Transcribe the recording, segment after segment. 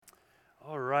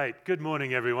right, good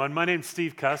morning everyone. My name's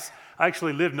Steve Cuss. I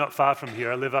actually live not far from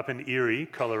here. I live up in Erie,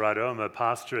 Colorado. I'm a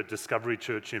pastor at Discovery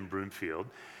Church in Broomfield.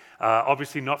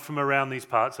 Obviously not from around these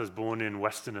parts. I was born in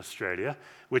Western Australia,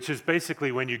 which is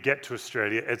basically when you get to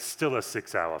Australia, it's still a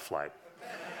 6-hour flight.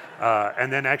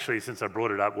 And then actually, since I brought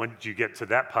it up, when you get to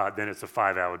that part, then it's a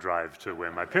 5-hour drive to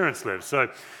where my parents live. So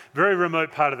very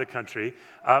remote part of the country.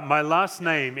 My last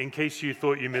name, in case you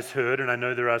thought you misheard, and I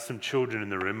know there are some children in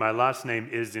the room, my last name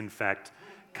is in fact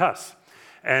Cuss.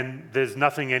 And there's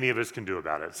nothing any of us can do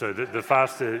about it. So the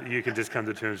faster you can just come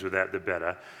to terms with that, the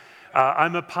better.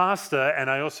 I'm a pastor, and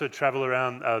I also travel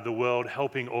around the world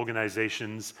helping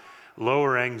organizations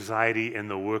lower anxiety in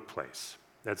the workplace.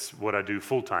 That's what I do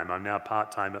full-time. I'm now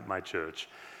part-time at my church.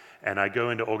 And I go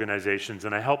into organizations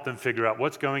and I help them figure out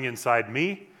what's going inside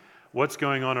me, what's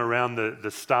going on around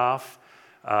the staff.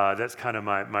 That's kind of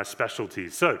my specialty.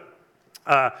 So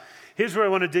here's where I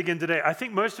want to dig in today. I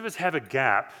think most of us have a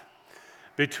gap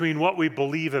between what we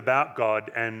believe about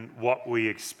God and what we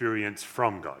experience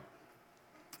from God.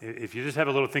 If you just have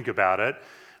a little think about it,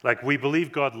 like we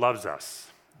believe God loves us,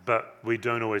 but we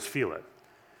don't always feel it.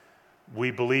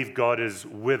 We believe God is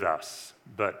with us,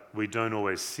 but we don't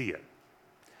always see it.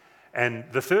 And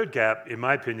the third gap, in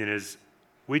my opinion, is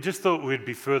we just thought we'd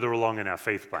be further along in our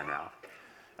faith by now.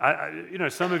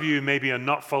 Some of you maybe are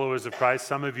not followers of Christ.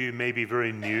 Some of you may be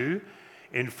very new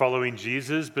in following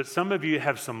Jesus, but some of you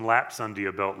have some laps under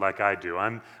your belt like I do.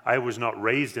 I was not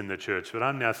raised in the church, but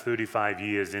I'm now 35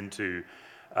 years into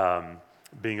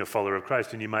being a follower of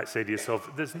Christ. And you might say to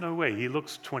yourself, there's no way, he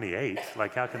looks 28.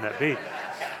 Like, how can that be?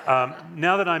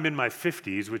 Now that I'm in my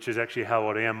 50s, which is actually how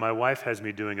old I am, my wife has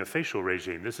me doing a facial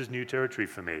regime. This is new territory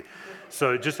for me.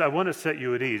 So I want to set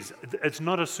you at ease. It's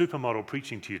not a supermodel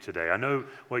preaching to you today. I know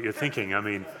what you're thinking. I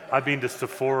mean, I've been to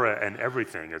Sephora and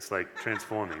everything. It's like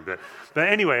transforming. But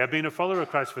anyway, I've been a follower of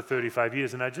Christ for 35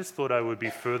 years, and I just thought I would be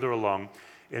further along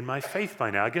in my faith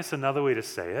by now. I guess another way to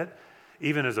say it,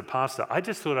 even as a pastor, I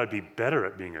just thought I'd be better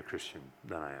at being a Christian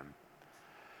than I am.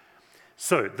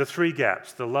 So the three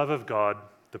gaps, the love of God,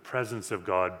 the presence of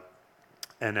God,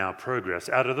 and our progress.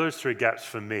 Out of those three gaps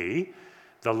for me,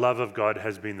 the love of God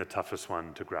has been the toughest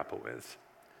one to grapple with.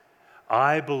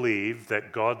 I believe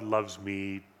that God loves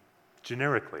me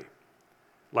generically.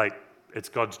 Like, it's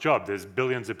God's job. There's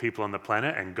billions of people on the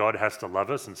planet, and God has to love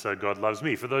us, and so God loves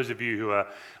me. For those of you who are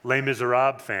Les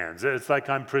Miserables fans, it's like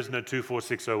I'm prisoner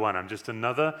 24601. I'm just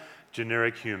another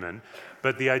generic human.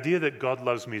 But the idea that God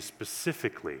loves me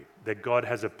specifically, that God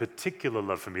has a particular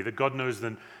love for me, that God knows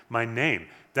my name,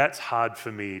 that's hard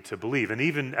for me to believe. And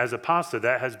even as a pastor,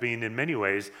 that has been, in many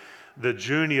ways, the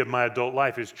journey of my adult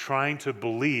life, is trying to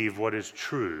believe what is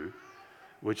true,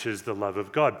 which is the love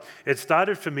of God. It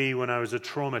started for me when I was a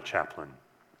trauma chaplain.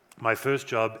 My first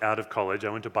job out of college,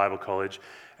 I went to Bible college,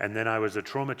 and then I was a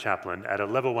trauma chaplain at a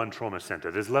level 1 trauma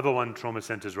center. There's level 1 trauma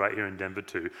centers right here in Denver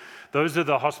too. Those are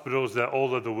the hospitals that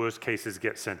all of the worst cases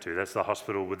get sent to. That's the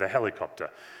hospital with the helicopter.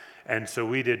 And so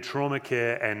we did trauma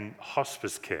care and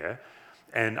hospice care.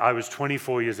 And I was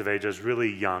 24 years of age. I was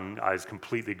really young. I was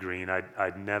completely green.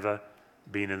 I'd never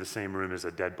been in the same room as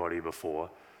a dead body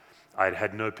before. I'd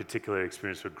had no particular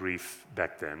experience with grief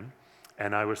back then,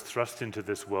 and I was thrust into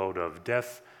this world of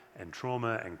death and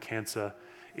trauma and cancer.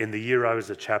 In the year I was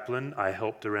a chaplain, I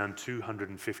helped around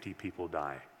 250 people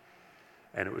die,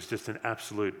 and it was just an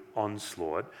absolute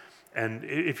onslaught. And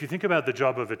if you think about the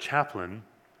job of a chaplain,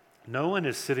 no one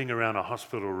is sitting around a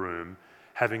hospital room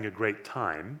having a great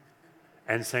time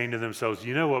and saying to themselves,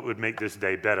 you know what would make this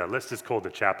day better? Let's just call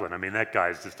the chaplain. I mean, that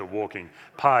guy's just a walking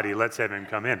party. Let's have him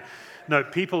come in. No,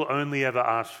 people only ever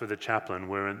ask for the chaplain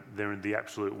when they're in the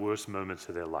absolute worst moments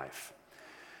of their life.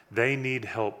 They need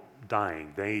help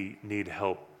dying. They need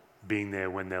help being there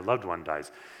when their loved one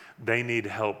dies. They need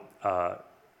help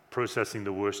processing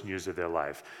the worst news of their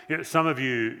life. Some of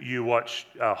you watch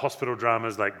hospital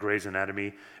dramas like Grey's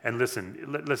Anatomy, and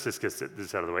listen, let's just get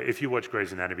this out of the way. If you watch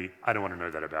Grey's Anatomy, I don't want to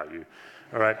know that about you,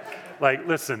 all right? Like,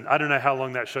 listen, I don't know how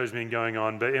long that show's been going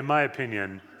on, but in my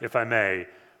opinion, if I may,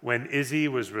 when Izzy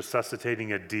was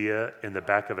resuscitating a deer in the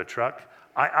back of a truck,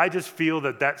 I just feel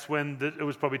that's when it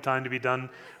was probably time to be done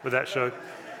with that show.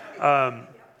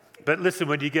 But listen,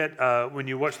 when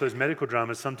you watch those medical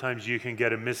dramas, sometimes you can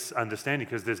get a misunderstanding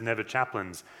because there's never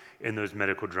chaplains in those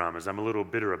medical dramas. I'm a little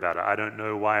bitter about it. I don't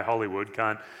know why Hollywood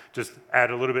can't just add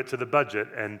a little bit to the budget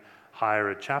and hire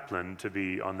a chaplain to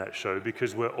be on that show,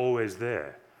 because we're always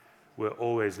there. We're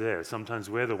always there. Sometimes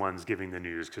we're the ones giving the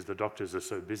news because the doctors are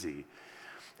so busy.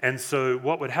 And so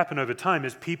what would happen over time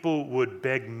is people would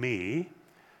beg me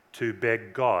to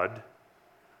beg God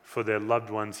for their loved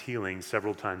one's healing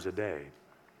several times a day.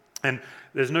 And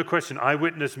there's no question, I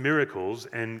witnessed miracles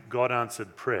and God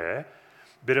answered prayer,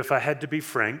 but if I had to be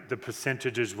frank, the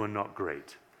percentages were not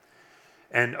great.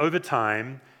 And over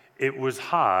time, it was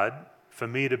hard for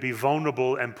me to be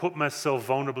vulnerable and put myself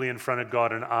vulnerably in front of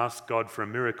God and ask God for a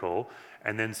miracle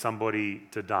and then somebody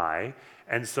to die.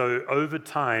 And so over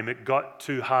time, it got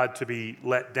too hard to be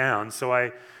let down. So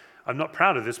I'm not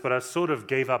proud of this, but I sort of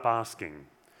gave up asking.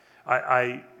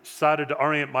 I started to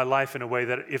orient my life in a way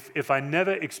that if I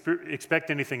never expect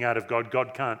anything out of God,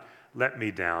 God can't let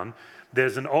me down.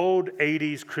 There's an old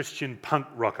 80s Christian punk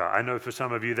rocker. I know for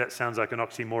some of you that sounds like an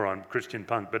oxymoron, Christian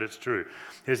punk, but it's true.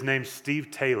 His name's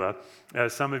Steve Taylor.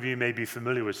 Some of you may be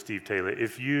familiar with Steve Taylor.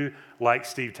 If you like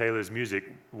Steve Taylor's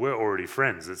music, we're already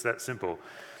friends. It's that simple.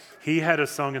 He had a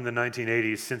song in the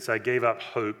 1980s, "Since I Gave Up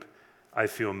Hope, I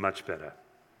Feel Much Better."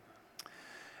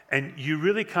 And you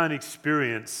really can't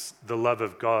experience the love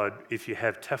of God if you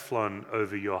have Teflon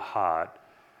over your heart,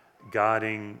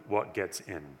 guarding what gets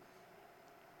in.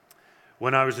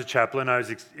 When I was a chaplain, I was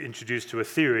introduced to a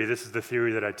theory. This is the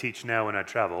theory that I teach now when I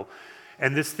travel.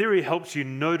 And this theory helps you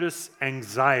notice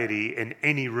anxiety in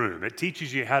any room. It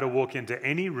teaches you how to walk into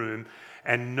any room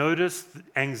and notice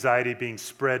anxiety being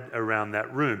spread around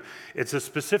that room. It's a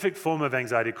specific form of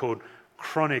anxiety called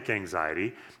chronic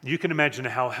anxiety. You can imagine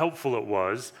how helpful it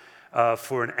was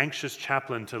for an anxious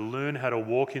chaplain to learn how to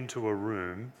walk into a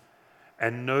room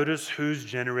and notice who's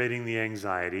generating the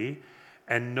anxiety,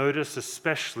 and notice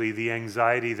especially the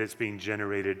anxiety that's being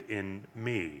generated in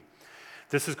me.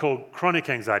 This is called chronic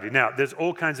anxiety. Now, there's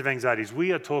all kinds of anxieties.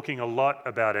 We are talking a lot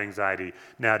about anxiety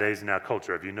nowadays in our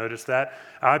culture. Have you noticed that?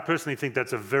 I personally think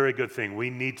that's a very good thing. We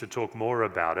need to talk more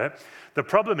about it. The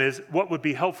problem is, what would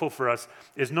be helpful for us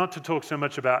is not to talk so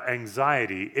much about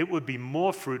anxiety. It would be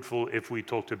more fruitful if we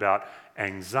talked about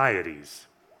anxieties,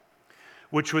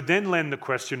 which would then lend the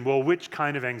question, well, which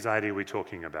kind of anxiety are we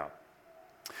talking about?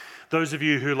 Those of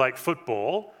you who like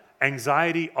football,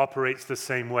 anxiety operates the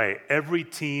same way. Every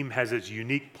team has its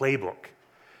unique playbook.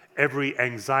 Every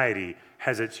anxiety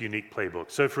has its unique playbook.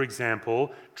 So, for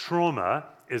example, trauma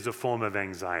is a form of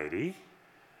anxiety,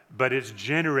 but it's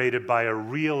generated by a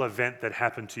real event that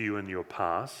happened to you in your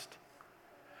past.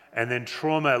 And then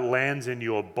trauma lands in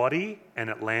your body and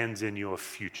it lands in your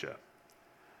future.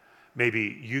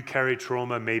 Maybe you carry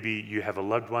trauma, maybe you have a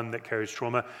loved one that carries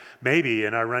trauma. Maybe,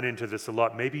 and I run into this a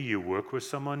lot, maybe you work with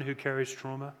someone who carries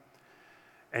trauma.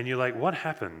 And you're like, what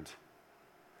happened?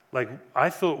 Like, I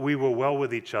thought we were well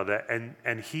with each other,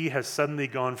 and he has suddenly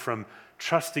gone from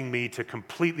trusting me to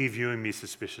completely viewing me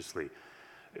suspiciously.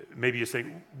 Maybe you're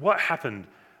saying, what happened?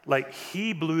 Like,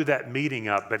 he blew that meeting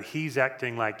up, but he's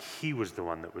acting like he was the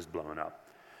one that was blown up.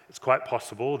 It's quite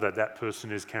possible that that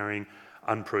person is carrying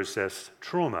unprocessed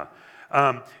trauma.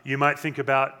 You might think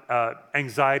about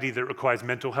anxiety that requires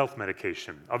mental health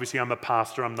medication. Obviously, I'm a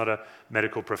pastor, I'm not a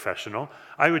medical professional.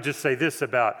 I would just say this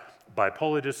about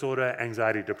bipolar disorder,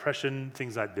 anxiety, depression,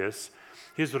 things like this.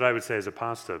 Here's what I would say as a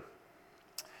pastor.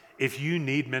 If you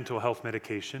need mental health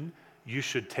medication, you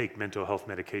should take mental health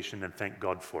medication and thank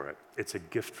God for it. It's a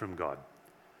gift from God.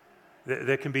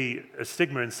 There can be a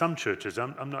stigma in some churches.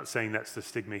 I'm not saying that's the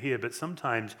stigma here, but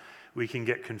sometimes we can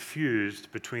get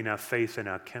confused between our faith and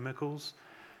our chemicals.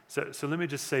 So let me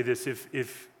just say this.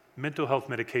 If mental health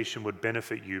medication would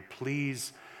benefit you,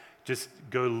 please just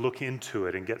go look into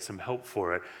it and get some help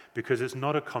for it, because it's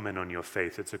not a comment on your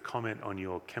faith, it's a comment on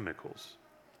your chemicals.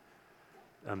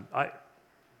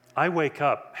 I wake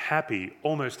up happy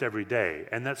almost every day,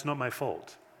 and that's not my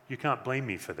fault. You can't blame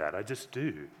me for that. I just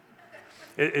do.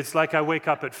 It's like I wake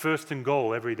up at first and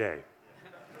goal every day.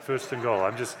 First and goal.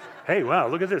 I'm just, hey, wow,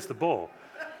 look at this, the ball.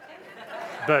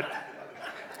 But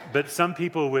some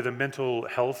people with a mental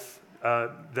health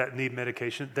that need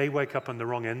medication, they wake up in the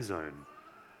wrong end zone.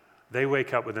 They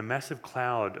wake up with a massive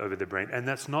cloud over their brain, and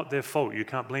that's not their fault. You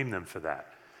can't blame them for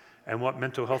that. And what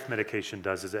mental health medication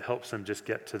does is it helps them just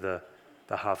get to the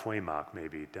halfway mark,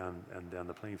 maybe, down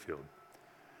the playing field.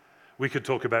 We could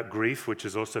talk about grief, which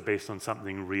is also based on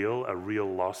something real, a real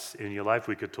loss in your life.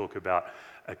 We could talk about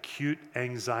acute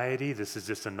anxiety. This is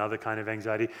just another kind of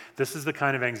anxiety. This is the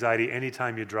kind of anxiety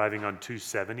anytime you're driving on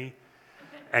 270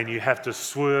 and you have to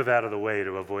swerve out of the way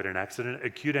to avoid an accident.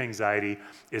 Acute anxiety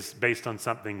is based on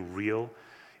something real.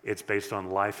 It's based on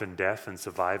life and death and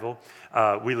survival.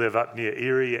 We live up near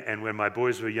Erie, and when my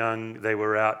boys were young, they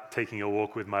were out taking a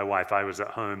walk with my wife. I was at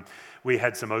home. We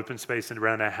had some open space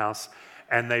around our house.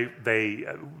 And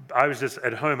I was just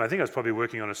at home. I think I was probably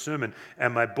working on a sermon,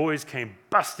 and my boys came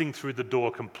busting through the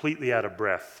door completely out of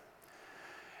breath.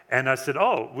 And I said,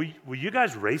 oh, were you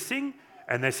guys racing?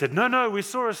 And they said, no, we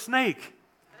saw a snake.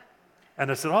 And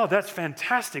I said, oh, that's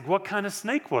fantastic. What kind of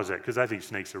snake was it? Because I think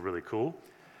snakes are really cool.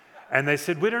 And they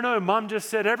said, we don't know. Mom just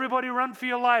said, everybody run for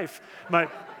your life.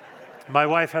 My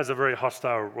wife has a very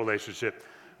hostile relationship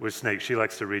with snakes. She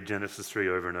likes to read Genesis 3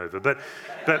 over and over. But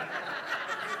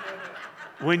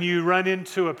when you run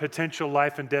into a potential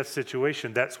life and death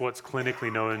situation, that's what's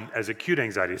clinically known as acute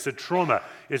anxiety. So trauma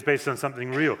is based on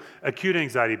something real. Acute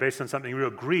anxiety based on something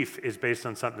real. Grief is based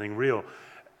on something real.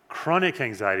 Chronic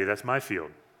anxiety, that's my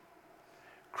field.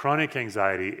 Chronic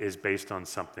anxiety is based on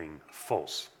something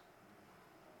false.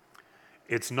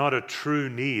 It's not a true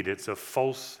need, it's a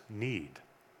false need.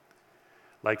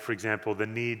 Like, for example, the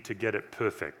need to get it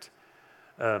perfect.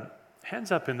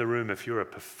 Hands up in the room if you're a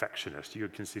perfectionist. You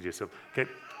consider yourself. Okay,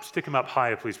 stick them up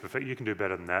higher, please. You can do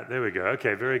better than that. There we go.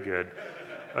 Okay, very good.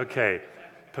 Okay,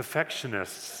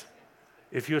 perfectionists.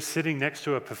 If you're sitting next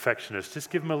to a perfectionist, just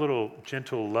give them a little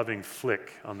gentle, loving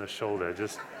flick on the shoulder.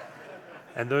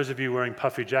 And those of you wearing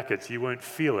puffy jackets, you won't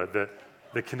feel it.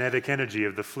 The kinetic energy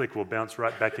of the flick will bounce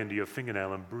right back into your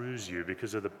fingernail and bruise you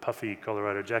because of the puffy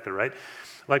Colorado jacket, right?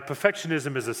 Like,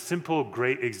 perfectionism is a simple,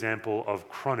 great example of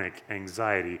chronic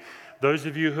anxiety. Those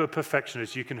of you who are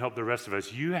perfectionists, you can help the rest of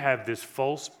us. You have this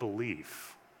false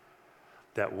belief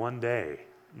that one day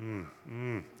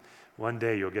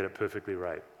you'll get it perfectly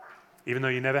right, even though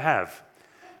you never have.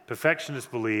 Perfectionists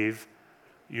believe,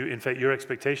 in fact, your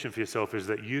expectation for yourself is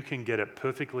that you can get it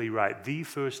perfectly right the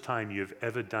first time you've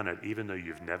ever done it, even though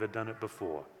you've never done it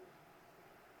before.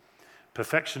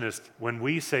 Perfectionist, when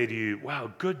we say to you,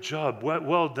 wow, good job,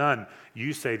 well done,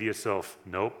 you say to yourself,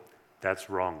 nope, that's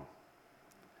wrong.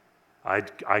 I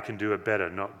can do it better,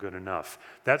 not good enough.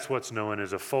 That's what's known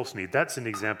as a false need. That's an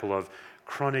example of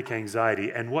chronic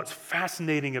anxiety. And what's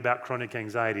fascinating about chronic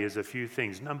anxiety is a few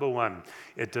things. Number one,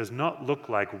 it does not look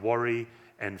like worry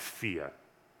and fear.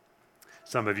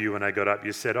 Some of you, when I got up,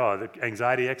 you said, oh, the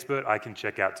anxiety expert, I can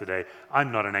check out today.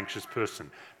 I'm not an anxious person.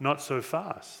 Not so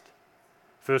fast.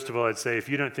 First of all, I'd say, if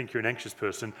you don't think you're an anxious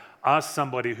person, ask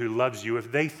somebody who loves you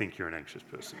if they think you're an anxious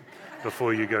person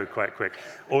before you go quite quick.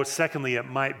 Or secondly, it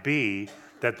might be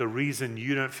that the reason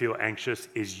you don't feel anxious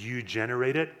is you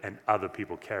generate it and other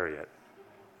people carry it.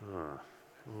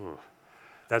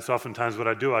 That's oftentimes what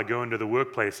I do. I go into the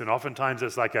workplace, and oftentimes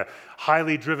it's like a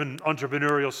highly driven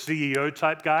entrepreneurial CEO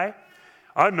type guy.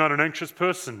 I'm not an anxious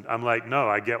person. I'm like, no,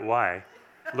 I get why.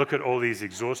 Look at all these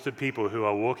exhausted people who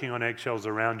are walking on eggshells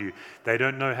around you. They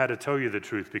don't know how to tell you the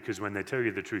truth, because when they tell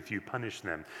you the truth, you punish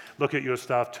them. Look at your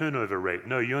staff turnover rate.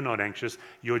 No, you're not anxious.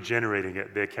 You're generating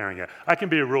it. They're carrying it. I can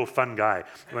be a real fun guy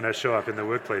when I show up in the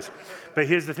workplace. But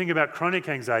here's the thing about chronic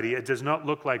anxiety. It does not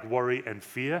look like worry and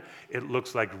fear. It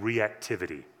looks like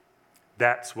reactivity.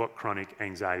 That's what chronic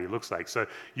anxiety looks like. So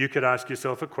you could ask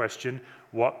yourself a question: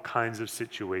 what kinds of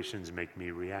situations make me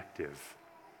reactive?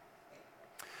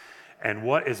 And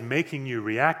what is making you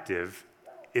reactive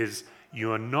is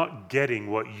you're not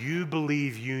getting what you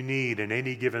believe you need in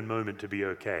any given moment to be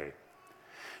okay.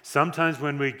 Sometimes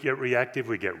when we get reactive,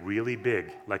 we get really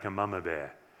big, like a mama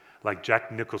bear, like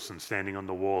Jack Nicholson standing on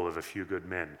the wall of A Few Good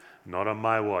Men. Not on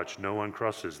my watch, no one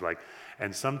crosses.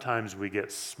 And sometimes we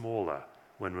get smaller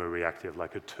when we're reactive,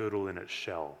 like a turtle in its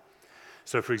shell.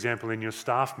 So, for example, in your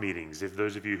staff meetings, if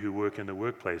those of you who work in the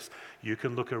workplace, you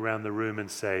can look around the room and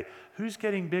say, who's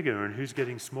getting bigger and who's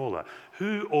getting smaller?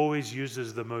 Who always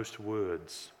uses the most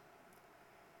words?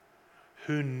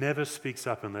 Who never speaks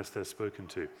up unless they're spoken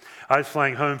to? I was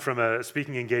flying home from a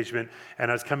speaking engagement,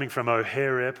 and I was coming from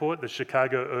O'Hare Airport, the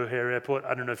Chicago O'Hare Airport.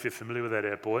 I don't know if you're familiar with that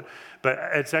airport, but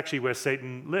it's actually where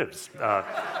Satan lives.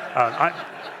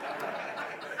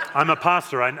 I'm a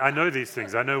pastor. I know these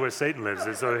things. I know where Satan lives.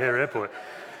 It's O'Hare Airport.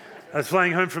 I was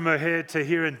flying home from O'Hare to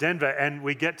here in Denver, and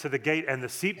we get to the gate, and the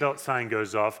seatbelt sign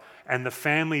goes off, and the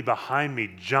family behind me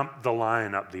jumped the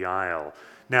line up the aisle.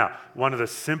 Now, one of the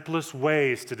simplest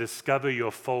ways to discover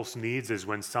your false needs is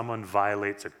when someone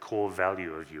violates a core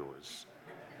value of yours.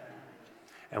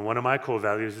 And one of my core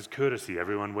values is courtesy.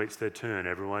 Everyone waits their turn.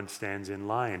 Everyone stands in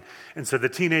line. And so the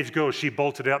teenage girl, she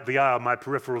bolted up the aisle. My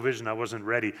peripheral vision, I wasn't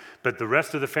ready. But the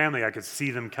rest of the family, I could see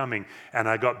them coming, and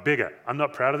I got bigger. I'm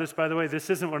not proud of this, by the way. This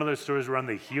isn't one of those stories where I'm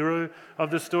the hero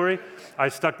of the story. I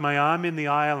stuck my arm in the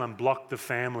aisle and blocked the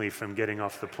family from getting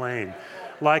off the plane.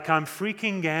 Like I'm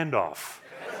freaking Gandalf.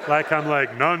 Like I'm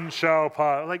like, none shall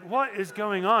pass. Like, what is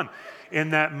going on?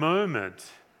 In that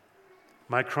moment,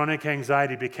 my chronic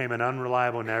anxiety became an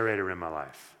unreliable narrator in my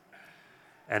life.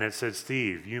 And it said,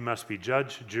 Steve, you must be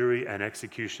judge, jury, and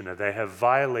executioner. They have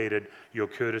violated your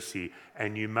courtesy,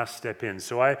 and you must step in.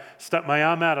 So I stuck my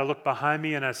arm out, I looked behind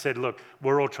me, and I said, look,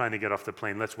 we're all trying to get off the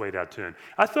plane. Let's wait our turn.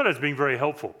 I thought I was being very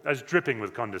helpful. I was dripping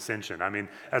with condescension. I mean,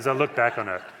 as I look back on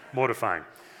it, mortifying.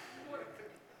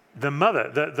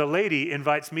 The lady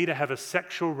invites me to have a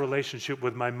sexual relationship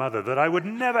with my mother that I would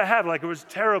never have. Like, it was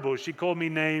terrible. She called me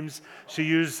names. She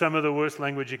used some of the worst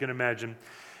language you can imagine.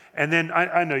 And then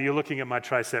I know you're looking at my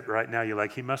tricep right now. You're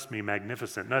like, he must be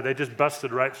magnificent. No, they just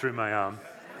busted right through my arm.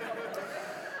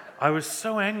 I was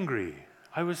so angry.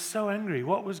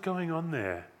 What was going on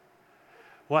there?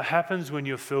 What happens when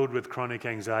you're filled with chronic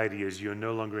anxiety is you're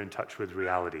no longer in touch with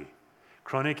reality.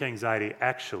 Chronic anxiety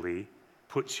actually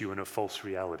puts you in a false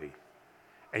reality.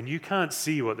 And you can't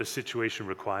see what the situation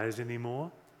requires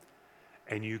anymore.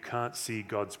 And you can't see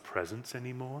God's presence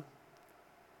anymore.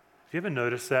 Have you ever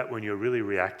noticed that when you're really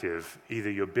reactive,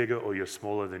 either you're bigger or you're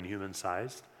smaller than human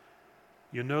sized,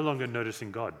 you're no longer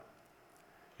noticing God.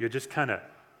 You're just kind of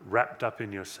wrapped up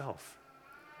in yourself.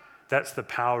 That's the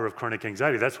power of chronic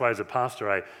anxiety. That's why as a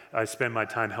pastor, I spend my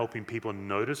time helping people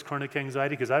notice chronic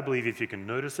anxiety, because I believe if you can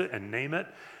notice it and name it,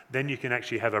 then you can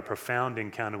actually have a profound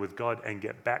encounter with God and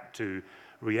get back to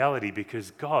reality,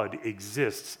 because God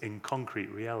exists in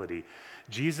concrete reality.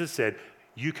 Jesus said,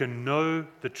 you can know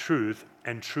the truth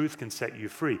and truth can set you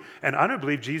free. And I don't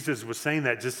believe Jesus was saying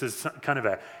that just as some kind of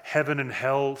a heaven and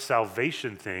hell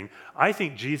salvation thing. I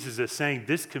think Jesus is saying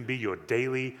this can be your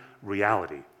daily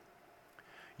reality.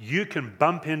 You can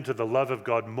bump into the love of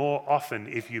God more often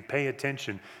if you pay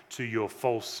attention to your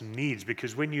false needs,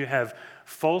 because when you have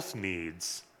false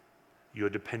needs, you're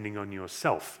depending on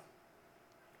yourself.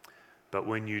 But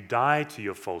when you die to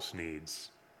your false needs,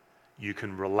 you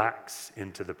can relax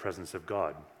into the presence of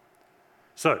God.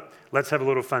 So let's have a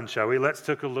little fun, shall we? Let's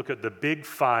take a look at the big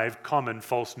 5 common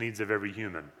false needs of every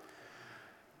human.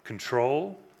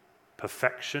 Control,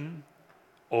 perfection,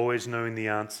 always knowing the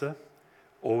answer,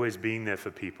 always being there for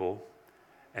people,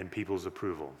 and people's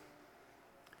approval.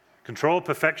 Control,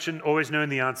 perfection, always knowing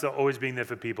the answer, always being there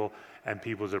for people, and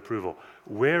people's approval.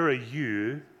 Where are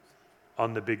you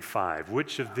on the big 5?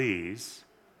 Which of these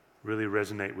really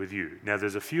resonate with you? Now,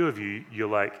 there's a few of you, you're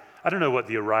like, I don't know what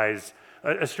the arise...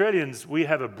 Australians, we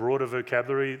have a broader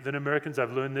vocabulary than Americans.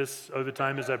 I've learned this over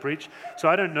time as I preach. So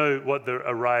I don't know what the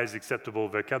arise acceptable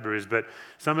vocabulary is, but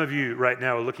some of you right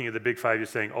now are looking at the big 5, you're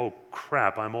saying, oh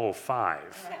crap, I'm all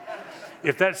 5.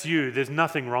 If that's you, there's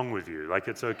nothing wrong with you. Like,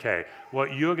 it's okay.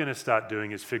 What you're going to start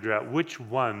doing is figure out which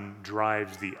one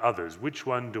drives the others. Which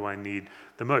one do I need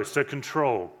the most? So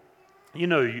control. You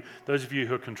know, those of you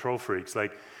who are control freaks,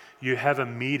 like, you have a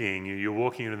meeting, you're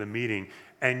walking into the meeting,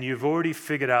 and you've already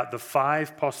figured out the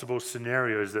 5 possible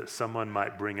scenarios that someone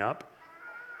might bring up,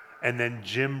 and then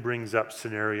Jim brings up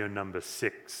scenario number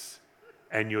 6,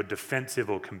 and you're defensive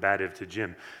or combative to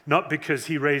Jim. Not because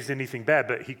he raised anything bad,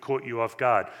 but he caught you off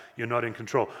guard. You're not in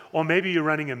control. Or maybe you're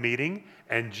running a meeting,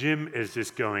 and Jim is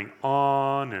just going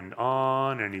on,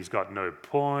 and he's got no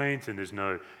point, and there's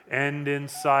no end in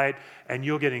sight, and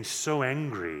you're getting so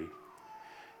angry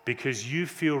because you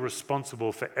feel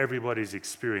responsible for everybody's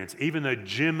experience. Even though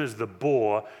Jim is the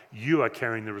bore, you are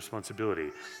carrying the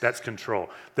responsibility. That's control.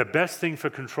 The best thing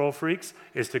for control freaks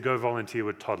is to go volunteer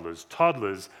with toddlers.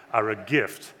 Toddlers are a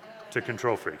gift to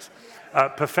control freaks.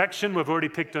 Perfection, we've already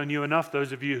picked on you enough.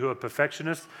 Those of you who are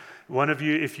perfectionists, one of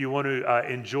you, if you want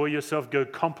to enjoy yourself, go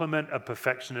compliment a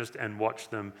perfectionist and watch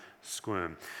them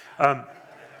squirm.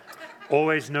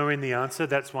 Always knowing the answer,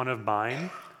 that's one of mine.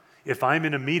 If I'm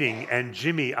in a meeting and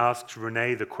Jimmy asks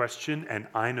Renee the question and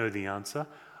I know the answer,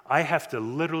 I have to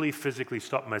literally physically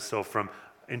stop myself from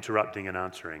interrupting and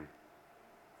answering.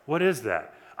 What is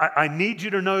that? I need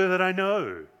you to know that I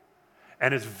know.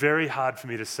 And it's very hard for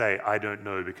me to say I don't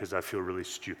know because I feel really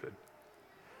stupid.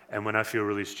 And when I feel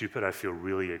really stupid, I feel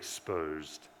really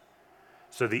exposed.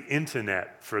 So the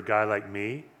internet for a guy like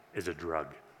me is a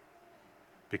drug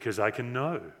because I can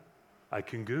know. I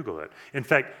can Google it. In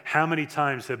fact, how many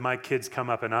times have my kids come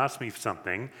up and asked me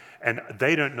something and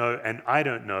they don't know and I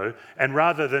don't know, and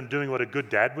rather than doing what a good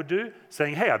dad would do,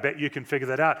 saying, hey, I bet you can figure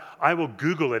that out, I will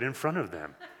Google it in front of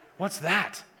them. What's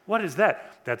that? What is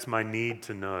that? That's my need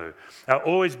to know.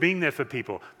 Always being there for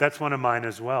people. That's one of mine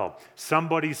as well.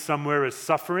 Somebody somewhere is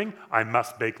suffering, I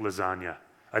must bake lasagna.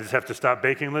 I just have to start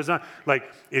baking lasagna. Like,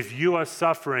 if you are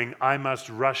suffering, I must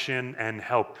rush in and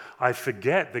help. I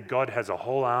forget that God has a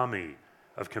whole army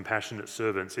of compassionate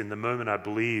servants. In the moment I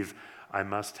believe I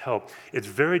must help. It's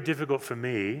very difficult for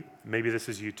me, maybe this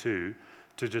is you too,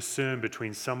 to discern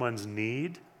between someone's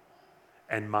need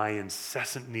and my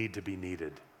incessant need to be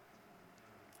needed.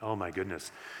 Oh my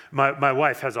goodness. My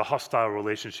wife has a hostile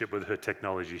relationship with her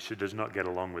technology. She does not get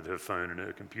along with her phone and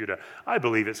her computer. I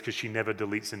believe it's because she never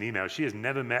deletes an email. She has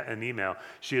never met an email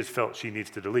she has felt she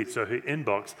needs to delete. So her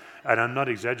inbox, and I'm not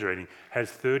exaggerating, has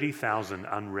 30,000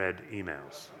 unread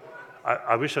emails.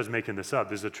 I wish I was making this up.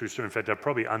 This is a true story. In fact, I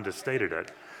probably understated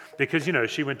it. because,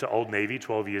 she went to Old Navy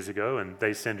 12 years ago and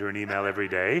they send her an email every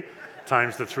day,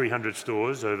 times the 300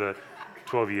 stores over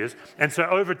 12 years. And so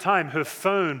over time, her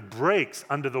phone breaks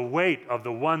under the weight of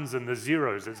the ones and the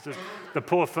zeros. It's just, the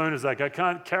poor phone is like, I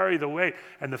can't carry the weight.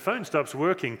 And the phone stops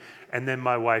working, and then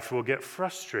my wife will get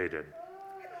frustrated.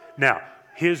 Now,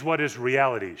 here's what is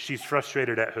reality. She's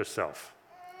frustrated at herself.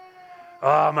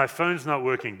 Oh, my phone's not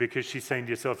working, because she's saying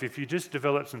to herself, if you just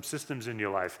develop some systems in your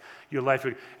life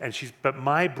would, but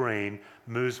my brain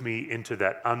moves me into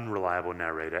that unreliable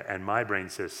narrator, and my brain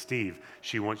says, Steve,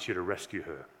 she wants you to rescue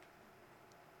her.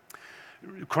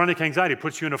 Chronic anxiety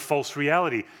puts you in a false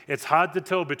reality. It's hard to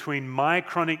tell between my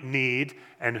chronic need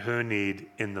and her need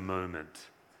in the moment.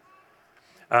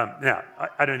 Now,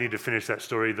 I don't need to finish that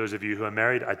story. Those of you who are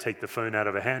married, I take the phone out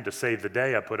of her hand to save the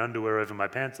day. I put underwear over my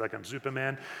pants like I'm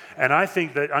Superman. And I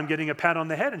think that I'm getting a pat on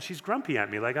the head, and she's grumpy at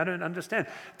me like I don't understand.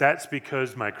 That's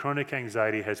because my chronic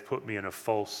anxiety has put me in a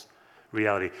false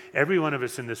reality. Every one of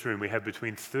us in this room, we have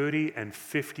between 30 and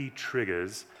 50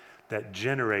 triggers that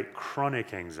generate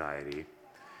chronic anxiety,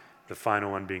 the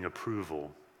final one being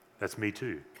approval. That's me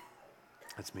too.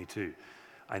 That's me too.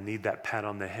 I need that pat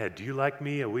on the head. Do you like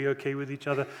me? Are we okay with each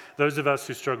other? Those of us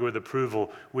who struggle with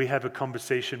approval, we have a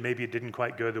conversation, maybe it didn't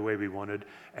quite go the way we wanted,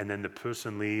 and then the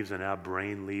person leaves and our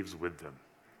brain leaves with them.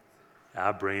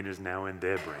 Our brain is now in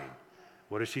their brain.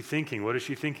 What is she thinking? What is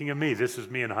she thinking of me? This is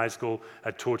me in high school,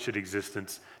 a tortured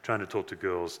existence, trying to talk to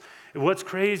girls. What's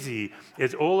crazy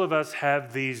is all of us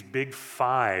have these big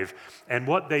five, and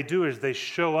what they do is they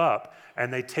show up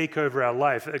and they take over our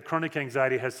life. Chronic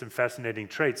anxiety has some fascinating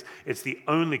traits. It's the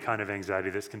only kind of anxiety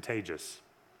that's contagious.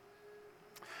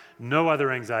 No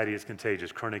other anxiety is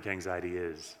contagious. Chronic anxiety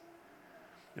is.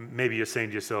 Maybe you're saying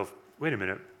to yourself, wait a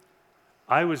minute,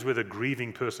 I was with a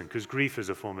grieving person, because grief is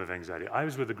a form of anxiety. I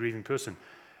was with a grieving person,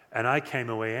 and I came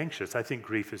away anxious. I think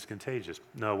grief is contagious.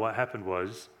 No, what happened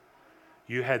was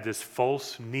you had this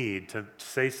false need to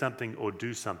say something or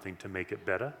do something to make it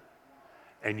better,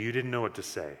 and you didn't know what to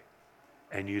say,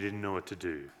 and you didn't know what to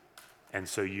do, and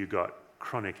so you got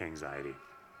chronic anxiety.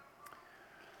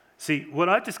 See, what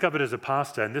I've discovered as a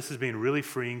pastor, and this has been really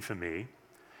freeing for me,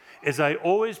 is I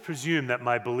always presumed that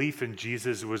my belief in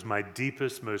Jesus was my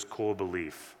deepest, most core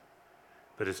belief.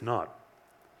 But it's not.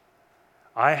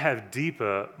 I have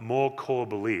deeper, more core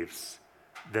beliefs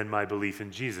than my belief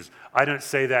in Jesus. I don't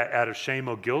say that out of shame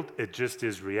or guilt, it just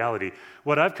is reality.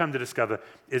 What I've come to discover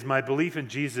is my belief in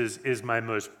Jesus is my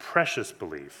most precious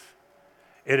belief.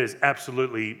 It is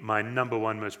absolutely my number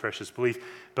one most precious belief.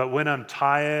 But when I'm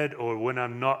tired or when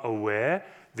I'm not aware,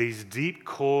 these deep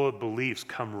core beliefs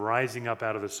come rising up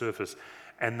out of the surface,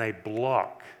 and they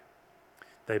block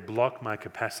my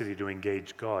capacity to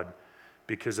engage God,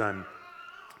 because I'm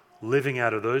living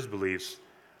out of those beliefs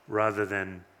rather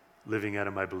than living out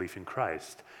of my belief in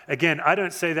Christ. Again, I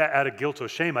don't say that out of guilt or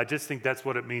shame. I just think that's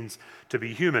what it means to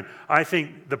be human. I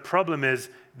think the problem is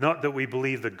not that we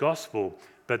believe the gospel,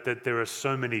 but that there are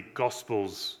so many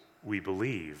gospels we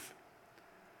believe.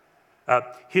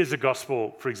 Here's a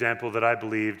gospel, for example, that I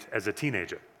believed as a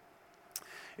teenager.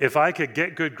 If I could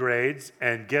get good grades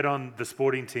and get on the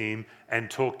sporting team and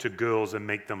talk to girls and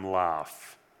make them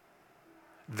laugh,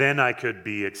 then I could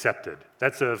be accepted.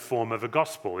 That's a form of a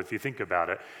gospel, if you think about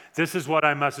it. This is what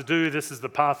I must do. This is the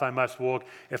path I must walk.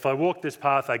 If I walk this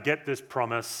path, I get this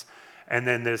promise, and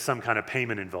then there's some kind of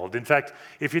payment involved. In fact,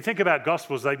 if you think about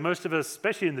gospels, like most of us,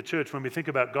 especially in the church, when we think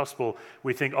about gospel,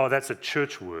 we think, oh, that's a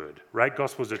church word, right?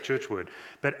 Gospel is a church word.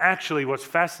 But actually, what's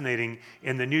fascinating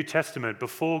in the New Testament,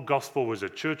 before gospel was a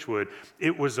church word,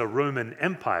 it was a Roman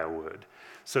Empire word.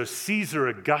 So Caesar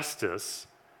Augustus,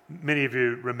 many of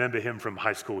you remember him from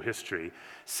high school history,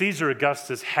 Caesar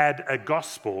Augustus had a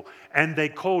gospel, and they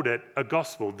called it a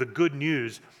gospel, the good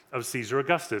news of Caesar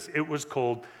Augustus. It was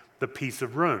called the Peace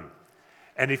of Rome.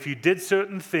 And if you did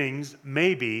certain things,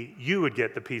 maybe you would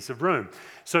get the peace of Rome.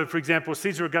 So, for example,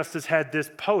 Caesar Augustus had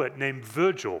this poet named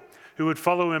Virgil who would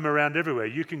follow him around everywhere.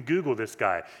 You can Google this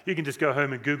guy. You can just go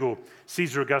home and Google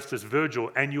Caesar Augustus Virgil,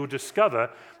 and you'll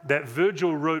discover that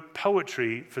Virgil wrote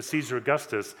poetry for Caesar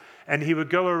Augustus, and he would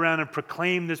go around and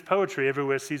proclaim this poetry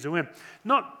everywhere Caesar went.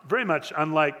 Not very much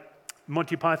unlike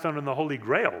Monty Python and the Holy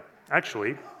Grail,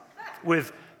 actually,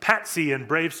 with Patsy and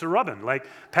Brave Sir Robin. Like,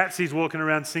 Patsy's walking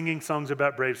around singing songs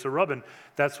about Brave Sir Robin.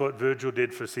 That's what Virgil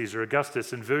did for Caesar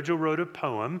Augustus. And Virgil wrote a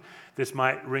poem, this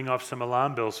might ring off some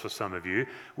alarm bells for some of you,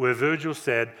 where Virgil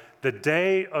said, "The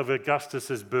day of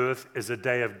Augustus's birth is a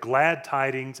day of glad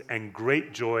tidings and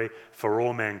great joy for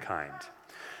all mankind.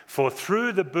 For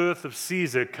through the birth of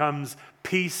Caesar comes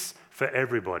peace for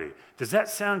everybody." Does that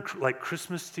sound like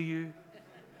Christmas to you?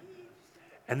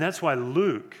 And that's why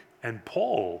Luke and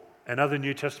Paul and other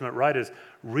New Testament writers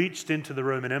reached into the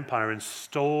Roman Empire and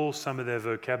stole some of their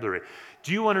vocabulary.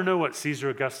 Do you want to know what Caesar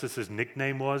Augustus'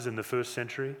 nickname was in the first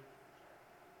century?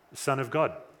 Son of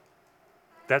God.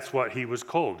 That's what he was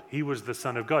called. He was the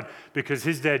Son of God because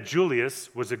his dad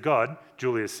Julius was a god,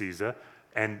 Julius Caesar,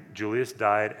 and Julius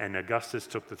died and Augustus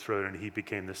took the throne and he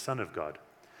became the Son of God.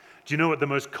 Do you know what the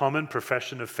most common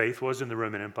profession of faith was in the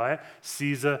Roman Empire?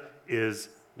 Caesar is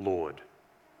Lord.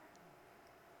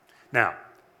 Now,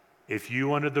 if you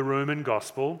wanted the Roman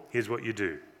gospel, here's what you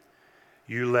do.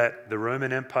 You let the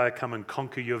Roman Empire come and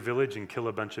conquer your village and kill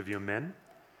a bunch of your men.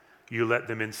 You let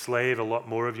them enslave a lot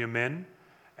more of your men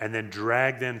and then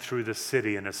drag them through the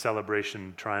city in a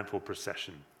celebration, triumphal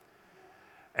procession.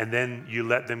 And then you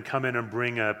let them come in and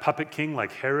bring a puppet king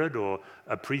like Herod or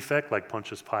a prefect like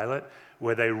Pontius Pilate,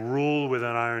 where they rule with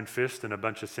an iron fist and a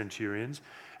bunch of centurions.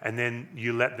 And then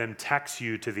you let them tax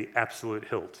you to the absolute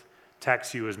hilt,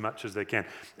 tax you as much as they can.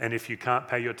 And if you can't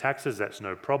pay your taxes, that's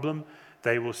no problem.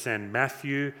 They will send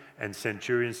Matthew and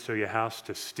centurions to your house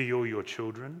to steal your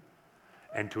children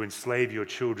and to enslave your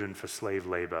children for slave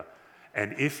labor.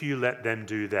 And if you let them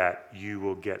do that, you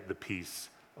will get the peace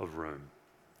of Rome.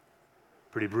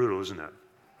 Pretty brutal, isn't it?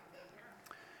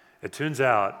 It turns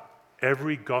out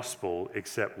every gospel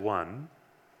except one,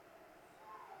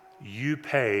 you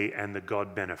pay and the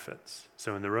God benefits.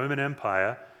 So in the Roman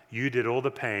Empire, you did all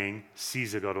the paying,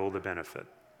 Caesar got all the benefit.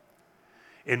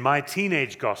 In my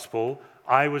teenage gospel,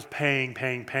 I was paying,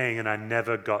 and I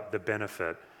never got the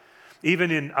benefit.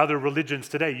 Even in other religions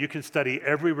today, you can study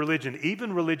every religion,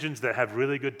 even religions that have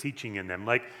really good teaching in them.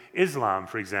 Like Islam,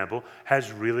 for example,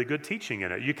 has really good teaching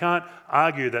in it. You can't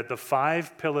argue that the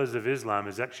 5 pillars of Islam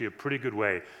is actually a pretty good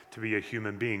way to be a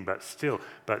human being, but still,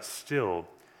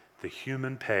 the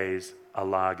human pays,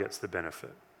 Allah gets the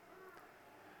benefit.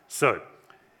 So,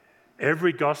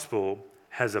 every gospel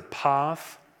has a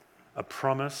path, a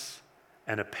promise,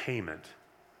 and a payment.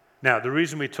 Now, the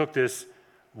reason we took this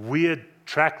weird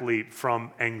track leap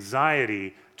from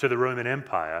anxiety to the Roman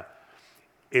Empire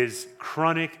is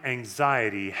chronic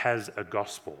anxiety has a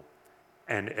gospel,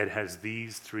 and it has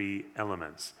these 3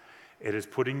 elements. It is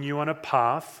putting you on a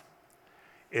path,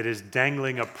 it is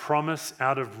dangling a promise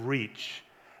out of reach,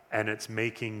 and it's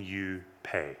making you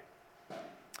pay.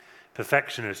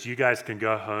 Perfectionists, you guys can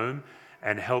go home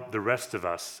and help the rest of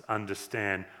us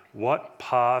understand what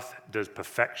path does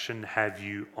perfection have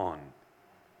you on?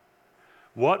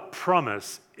 What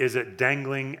promise is it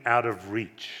dangling out of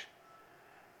reach?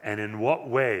 And in what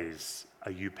ways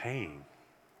are you paying?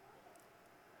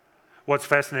 What's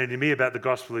fascinating to me about the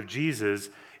gospel of Jesus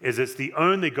is it's the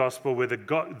only gospel where the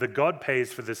God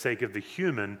pays for the sake of the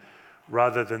human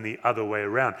rather than the other way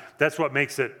around. That's what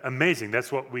makes it amazing.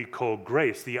 That's what we call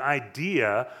grace. The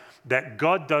idea that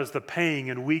God does the paying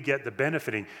and we get the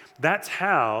benefiting. That's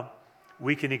how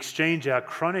we can exchange our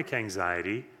chronic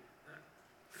anxiety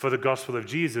for the gospel of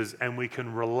Jesus, and we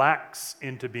can relax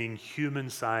into being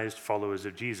human-sized followers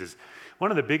of Jesus. One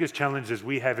of the biggest challenges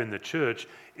we have in the church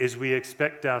is we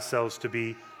expect ourselves to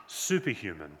be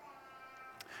superhuman.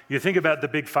 You think about the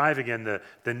big 5 again,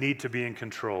 the need to be in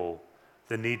control,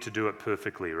 the need to do it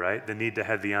perfectly, right? The need to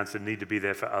have the answer, the need to be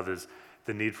there for others,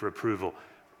 the need for approval.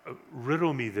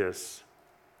 Riddle me this.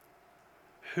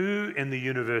 Who in the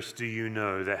universe do you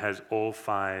know that has all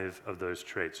 5 of those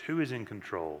traits? Who is in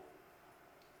control?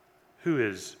 Who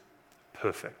is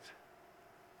perfect?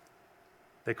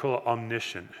 They call it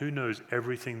omniscient. Who knows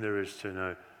everything there is to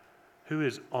know? Who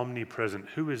is omnipresent?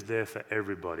 Who is there for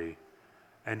everybody?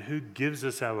 And who gives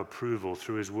us our approval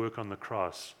through his work on the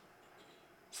cross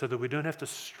so that we don't have to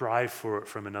strive for it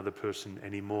from another person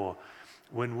anymore?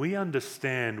 When we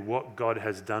understand what God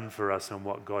has done for us and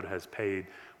what God has paid,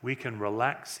 we can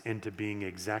relax into being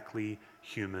exactly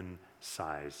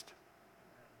human-sized.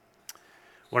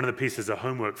 One of the pieces of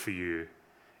homework for you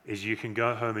is you can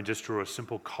go home and just draw a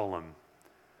simple column.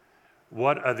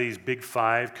 What are these big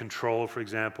 5? Control, for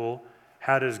example.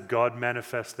 How does God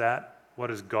manifest that? What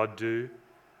does God do?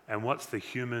 And what's the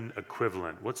human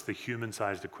equivalent? What's the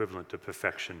human-sized equivalent to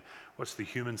perfection? What's the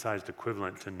human-sized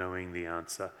equivalent to knowing the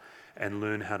answer? And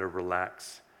learn how to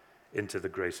relax into the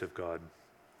grace of God.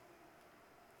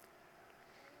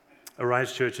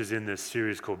 Arise Church is in this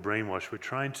series called Brainwash. We're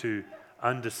trying to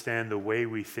understand the way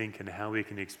we think and how we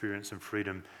can experience some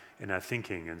freedom in our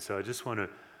thinking. And so I just want to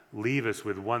leave us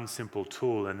with one simple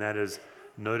tool, and that is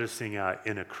noticing our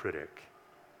inner critic.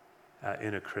 Our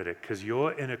inner critic. Because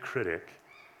your inner critic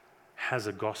has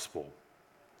a gospel,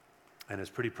 and it's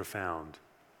pretty profound.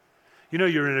 You know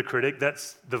your inner critic,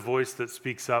 that's the voice that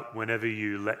speaks up whenever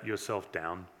you let yourself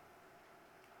down.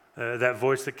 That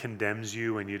voice that condemns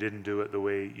you when you didn't do it the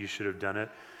way you should have done it.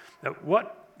 Now,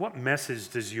 what what message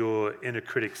does your inner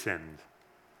critic send?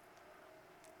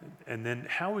 And then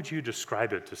how would you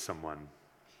describe it to someone?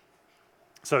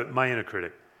 So my inner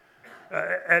critic.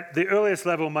 At the earliest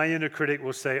level, my inner critic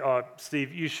will say, oh,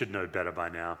 Steve, you should know better by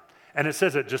now. And it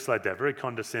says it just like that, very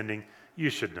condescending,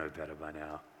 you should know better by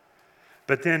now.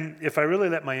 But then if I really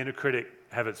let my inner critic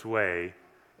have its way,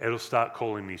 it'll start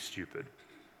calling me stupid.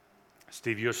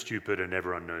 Steve, you're stupid and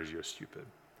everyone knows you're stupid.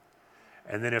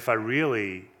 And then if I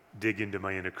really dig into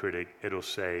my inner critic, it'll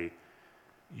say,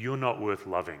 you're not worth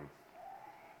loving.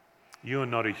 You're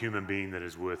not a human being that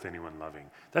is worth anyone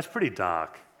loving. That's pretty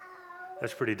dark.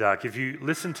 That's pretty dark. If you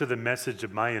listen to the message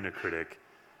of my inner critic,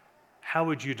 how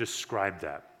would you describe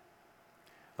that?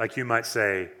 Like you might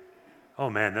say, oh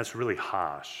man, that's really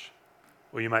harsh.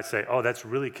 Or you might say, oh, that's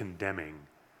really condemning.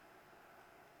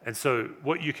 And so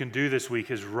what you can do this week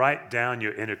is write down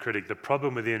your inner critic. The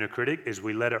problem with the inner critic is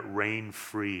we let it reign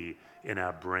free in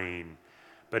our brain.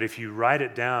 But if you write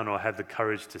it down or have the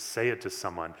courage to say it to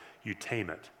someone, you tame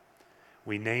it.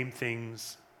 We name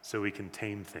things so we can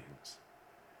tame things,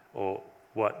 or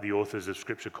what the authors of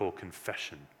Scripture call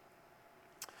confession.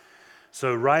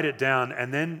 So write it down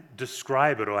and then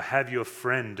describe it, or have your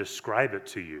friend describe it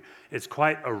to you. It's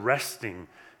quite arresting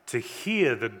to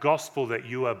hear the gospel that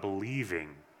you are believing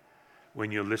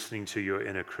when you're listening to your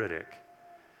inner critic.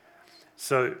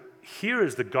 So here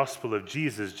is the gospel of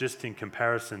Jesus just in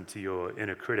comparison to your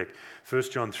inner critic. 1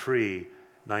 John 3,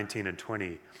 19 and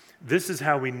 20. This is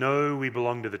how we know we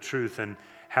belong to the truth and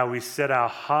how we set our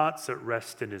hearts at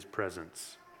rest in his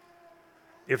presence.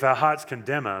 If our hearts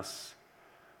condemn us,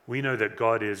 we know that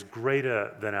God is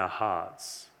greater than our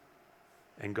hearts,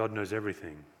 and God knows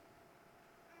everything.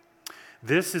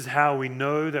 This is how we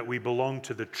know that we belong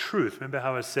to the truth. Remember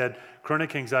how I said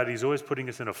chronic anxiety is always putting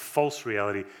us in a false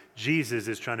reality. Jesus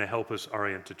is trying to help us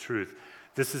orient to truth.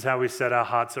 This is how we set our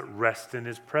hearts at rest in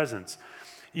his presence.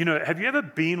 You know, have you ever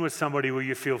been with somebody where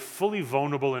you feel fully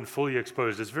vulnerable and fully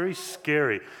exposed? It's very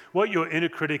scary. What your inner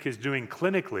critic is doing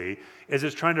clinically is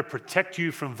it's trying to protect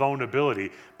you from vulnerability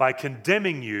by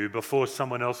condemning you before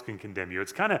someone else can condemn you.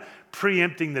 It's kind of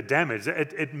preempting the damage.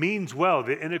 It means well.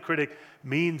 The inner critic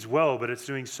means well, but it's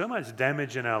doing so much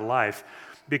damage in our life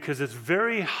because it's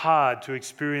very hard to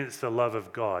experience the love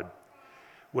of God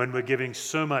when we're giving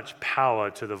so much power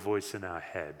to the voice in our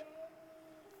head.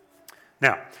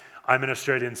 Now, I'm an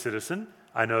Australian citizen.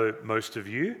 I know most of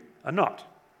you are not.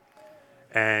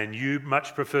 And you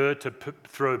much prefer to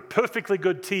throw perfectly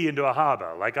good tea into a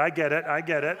harbour. Like, I get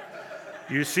it.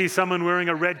 You see someone wearing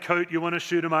a red coat, you want to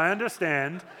shoot him, I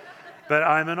understand. But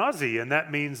I'm an Aussie, and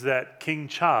that means that King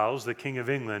Charles, the King of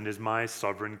England, is my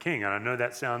sovereign king. And I know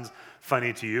that sounds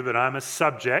funny to you, but I'm a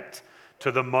subject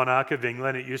to the monarch of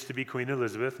England. It used to be Queen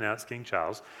Elizabeth, now it's King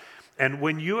Charles. And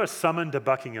when you are summoned to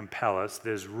Buckingham Palace,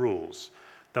 there's rules.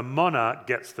 The monarch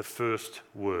gets the first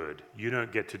word. You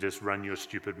don't get to just run your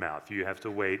stupid mouth. You have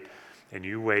to wait, and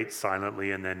you wait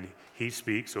silently, and then he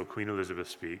speaks, or Queen Elizabeth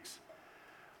speaks.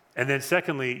 And then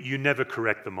secondly, you never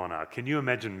correct the monarch. Can you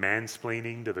imagine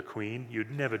mansplaining to the Queen?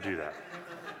 You'd never do that.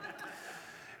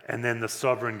 And then the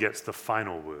sovereign gets the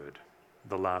final word,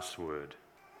 the last word.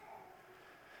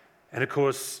 And of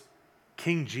course,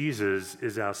 King Jesus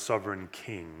is our sovereign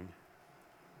king.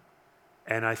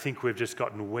 And I think we've just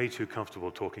gotten way too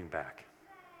comfortable talking back.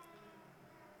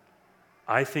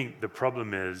 I think the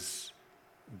problem is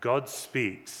God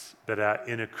speaks, but our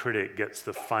inner critic gets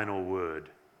the final word.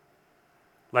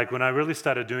 Like when I really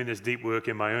started doing this deep work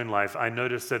in my own life, I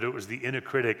noticed that it was the inner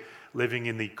critic living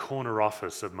in the corner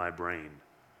office of my brain.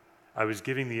 I was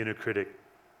giving the inner critic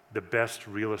the best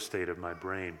real estate of my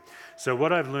brain. So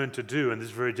what I've learned to do, and this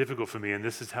is very difficult for me, and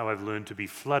this is how I've learned to be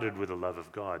flooded with the love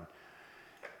of God,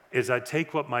 is I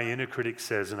take what my inner critic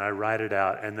says and I write it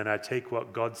out, and then I take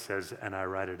what God says and I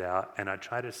write it out, and I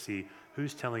try to see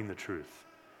who's telling the truth.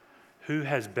 Who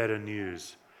has better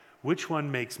news? Which one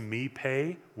makes me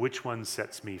pay? Which one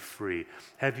sets me free?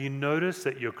 Have you noticed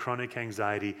that your chronic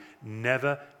anxiety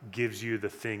never gives you the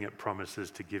thing it promises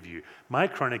to give you? My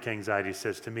chronic anxiety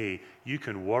says to me, you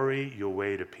can worry your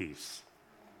way to peace.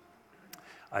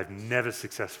 I've never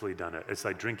successfully done it. It's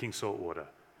like drinking salt water.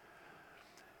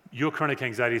 Your chronic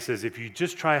anxiety says, if you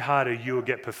just try harder, you will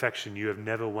get perfection. You have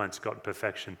never once got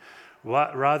perfection.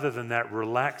 Rather than that,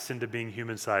 relax into being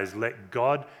human-sized. Let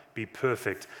God be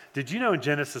perfect. Did you know in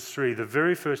Genesis 3, the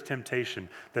very first temptation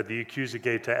that the accuser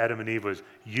gave to Adam and Eve was,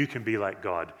 you can be like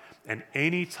God. And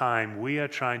any time we are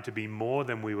trying to be more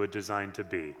than we were designed to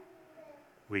be,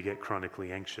 we get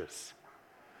chronically anxious.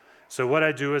 So what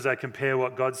I do is I compare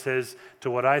what God says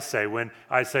to what I say. When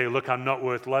I say, look, I'm not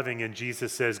worth loving, and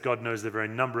Jesus says, God knows the very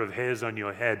number of hairs on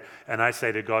your head, and I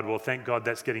say to God, well, thank God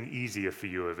that's getting easier for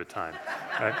you over time.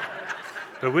 Right?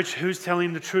 But who's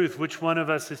telling the truth? Which one of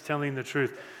us is telling the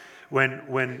truth?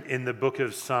 When in the book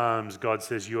of Psalms, God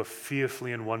says, you are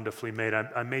fearfully and wonderfully made.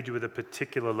 I made you with a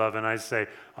particular love, and I say,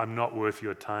 I'm not worth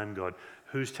your time, God.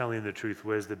 Who's telling the truth?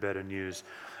 Where's the better news?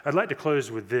 I'd like to close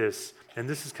with this, and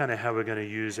this is kind of how we're going to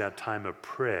use our time of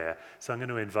prayer. So I'm going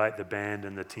to invite the band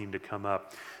and the team to come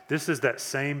up. This is that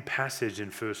same passage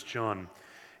in 1 John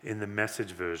in the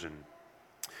Message version.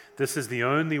 This is the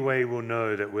only way we'll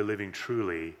know that we're living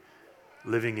truly,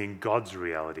 living in God's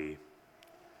reality.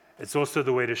 It's also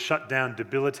the way to shut down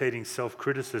debilitating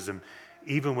self-criticism,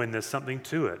 even when there's something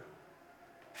to it.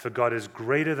 For God is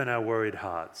greater than our worried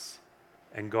hearts,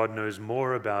 and God knows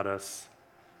more about us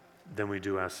than we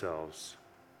do ourselves.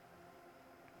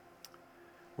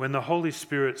 When the Holy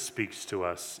Spirit speaks to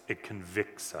us, it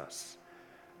convicts us.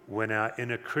 When our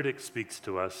inner critic speaks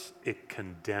to us, it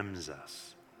condemns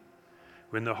us.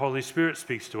 When the Holy Spirit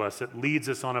speaks to us, it leads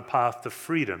us on a path to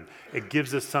freedom. It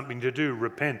gives us something to do,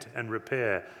 repent and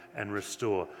repair and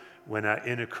restore. When our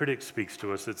inner critic speaks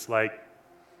to us, it's like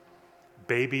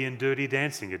baby in Dirty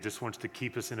Dancing. It just wants to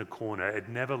keep us in a corner. It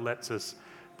never lets us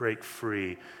break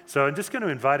free. So I'm just going to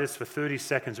invite us for 30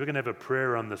 seconds. We're going to have a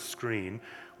prayer on the screen.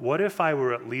 What if I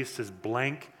were at least as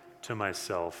blank to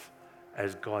myself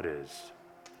as God is?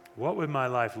 What would my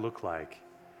life look like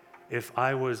if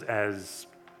I was as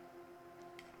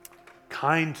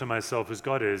kind to myself as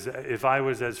God is, if I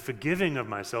was as forgiving of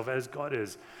myself as God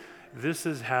is? This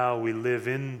is how we live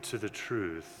into the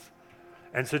truth.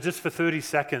 And so just for 30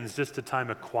 seconds, just a time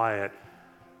of quiet,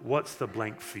 what's the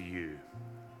blank for you?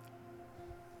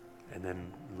 And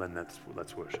then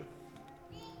let's worship.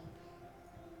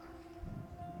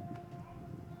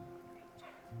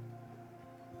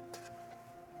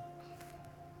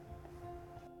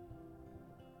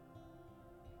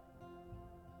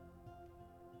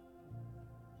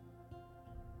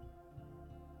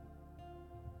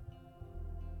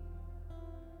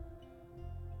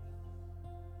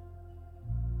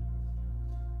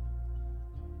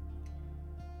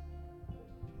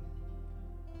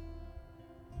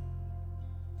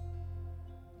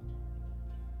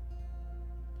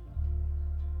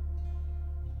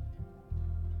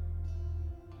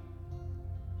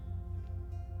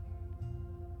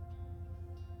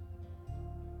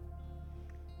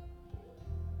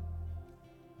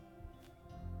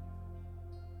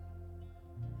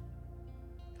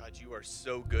 God, you are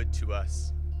so good to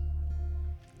us.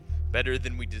 Better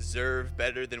than we deserve,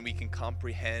 better than we can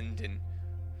comprehend. And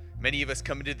many of us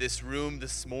come into this room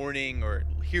this morning or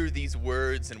hear these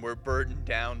words and we're burdened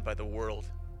down by the world.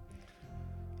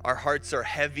 Our hearts are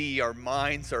heavy, our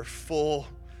minds are full,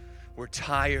 we're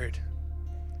tired.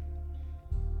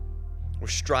 We're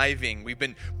striving. We've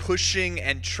been pushing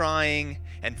and trying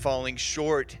and falling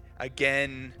short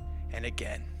again and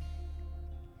again.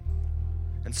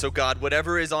 And so, God,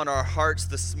 whatever is on our hearts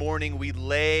this morning, we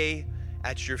lay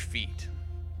at your feet.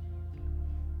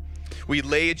 We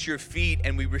lay at your feet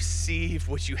and we receive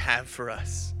what you have for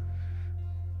us.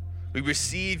 We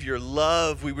receive your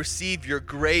love. We receive your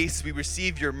grace. We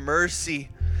receive your mercy.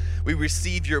 We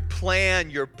receive your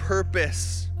plan, your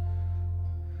purpose,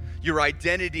 your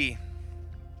identity,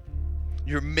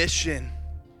 your mission,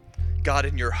 God,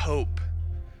 and your hope,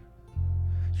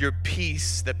 your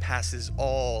peace that passes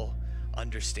all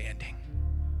understanding.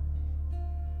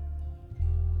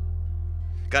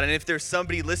 God, and if there's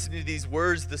somebody listening to these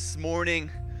words this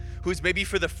morning who's maybe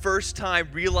for the first time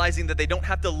realizing that they don't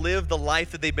have to live the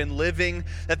life that they've been living,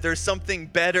 that there's something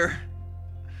better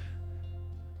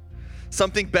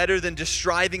than just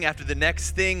striving after the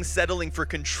next thing, settling for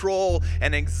control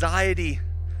and anxiety,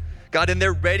 God, and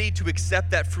they're ready to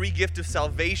accept that free gift of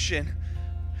salvation,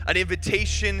 an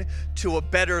invitation to a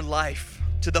better life,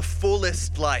 to the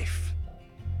fullest life.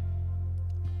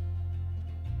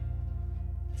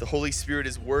 The Holy Spirit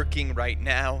is working right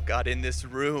now, God, in this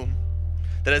room,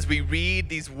 that as we read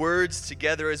these words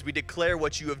together, as we declare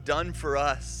what you have done for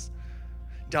us,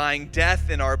 dying death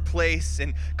in our place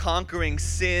and conquering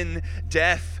sin,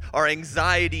 death, our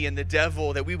anxiety, and the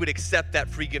devil, that we would accept that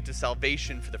free gift of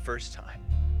salvation for the first time.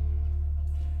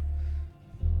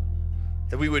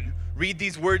 That we would read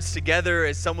these words together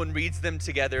as someone reads them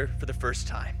together for the first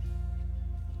time.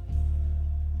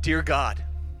 Dear God,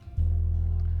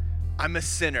 I'm a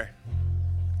sinner.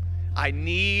 I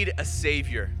need a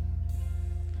Savior.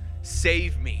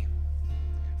 Save me.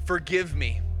 Forgive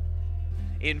me.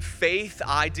 In faith,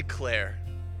 I declare,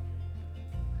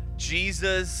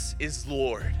 Jesus is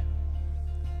Lord.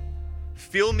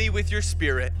 Fill me with your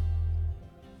Spirit.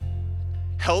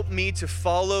 Help me to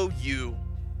follow you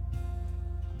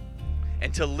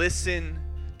and to listen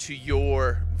to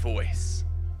your voice.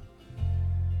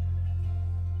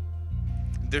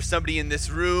 There's somebody in this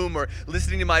room or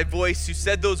listening to my voice who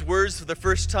said those words for the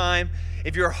first time.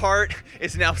 If your heart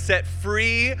is now set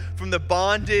free from the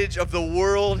bondage of the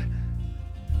world,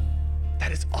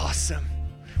 that is awesome.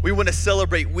 We want to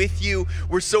celebrate with you.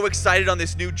 We're so excited on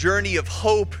this new journey of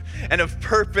hope and of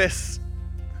purpose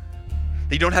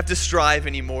that you don't have to strive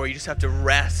anymore. You just have to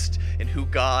rest in who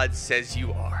God says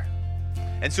you are.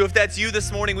 And so if that's you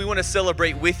this morning, we want to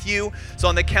celebrate with you. So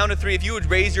on the count of 3, if you would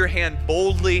raise your hand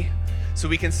boldly so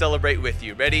we can celebrate with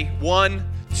you. Ready? 1,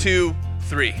 2,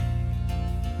 3.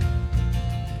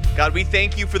 God, we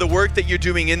thank you for the work that you're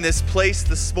doing in this place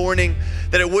this morning,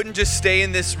 that it wouldn't just stay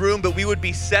in this room, but we would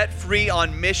be set free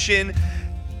on mission,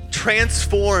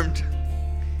 transformed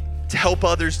to help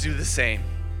others do the same.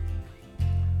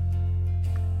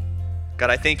 God,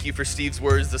 I thank you for Steve's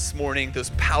words this morning,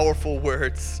 those powerful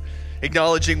words,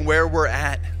 acknowledging where we're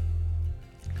at,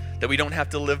 that we don't have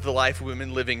to live the life we've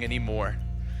been living anymore,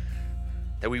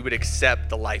 that we would accept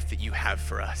the life that you have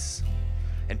for us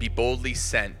and be boldly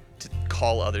sent to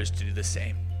call others to do the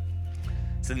same.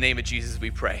 It's in the name of Jesus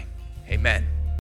we pray. Amen.